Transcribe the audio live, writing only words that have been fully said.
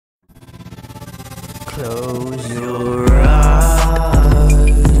Close your eyes,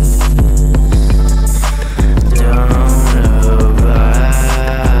 don't abide,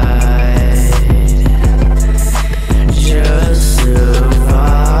 just survive.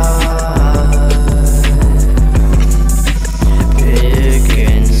 Pick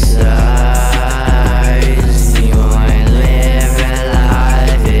and size, you ain't living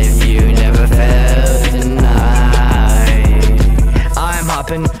life if you never felt the night. I'm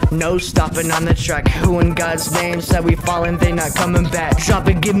hopping, no stopping on the track. Who in God's name said we falling, they not coming back? Drop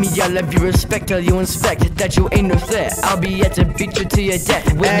it, give me all of your respect till you inspect that you ain't no threat. I'll be at to beat you to your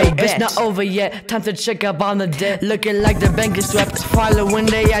death with no bet. It's not over yet, time to check up on the dead. Looking like the bank is swept. Following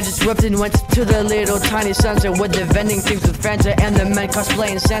day, I just wept and went to the little tiny center with the vending things with Fanta and the men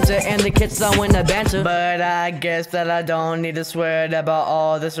cosplaying Santa and the kids throwing the banter. But I guess that I don't need to swear about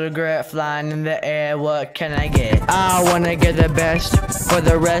all this regret flying in the air. What can I get? I wanna get the best for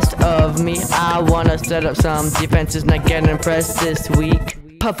the rest of me. I wanna set up some defenses, not get impressed this week.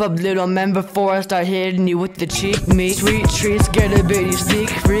 Puff up little man before I start hitting you with the cheek meat. Sweet treats, get a bitty sneak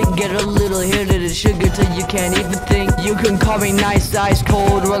freak. Get a little hit of the sugar till you can't even think. You can call me nice, ice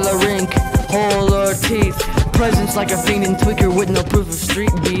cold, roller rink, hole or teeth. Presence like a fiending tweaker with no proof of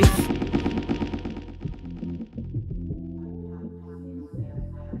street beef.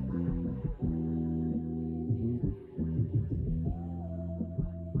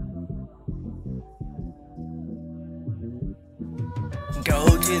 Go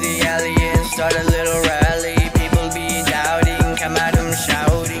to the alley and start a little rally. People be doubting, come at them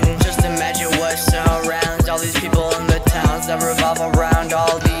shouting. Just imagine what surrounds all these people in the towns that revolve around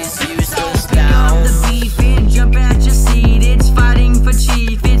all these useless towns. The beef and jump at your seat. It's fighting for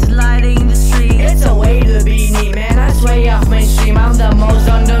chief, it's lighting the street. It's a way to be neat, man. I sway off mainstream. I'm the most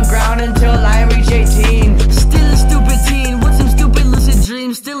underground until I reach 18. Still a stupid teen with some stupid lucid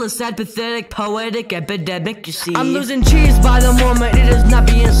dreams. Still a sad, pathetic, poetic epidemic, you see. I'm losing cheese by the moment it is not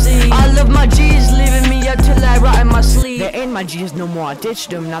being seen. I love my G's, leaving me up till I rot in my sleep. They ain't my G's no more, I ditched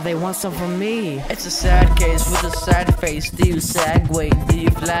them, now they want some from me. It's a sad case with a sad face. Do you sag? Wait, do you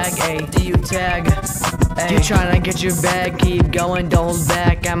flag? A? Do you tag? Ay. You tryna get your bag, keep going, don't hold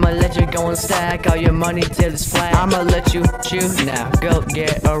back. I'ma let you go and stack all your money till it's flat. I'ma let you shoot now, go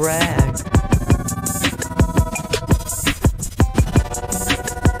get a rag.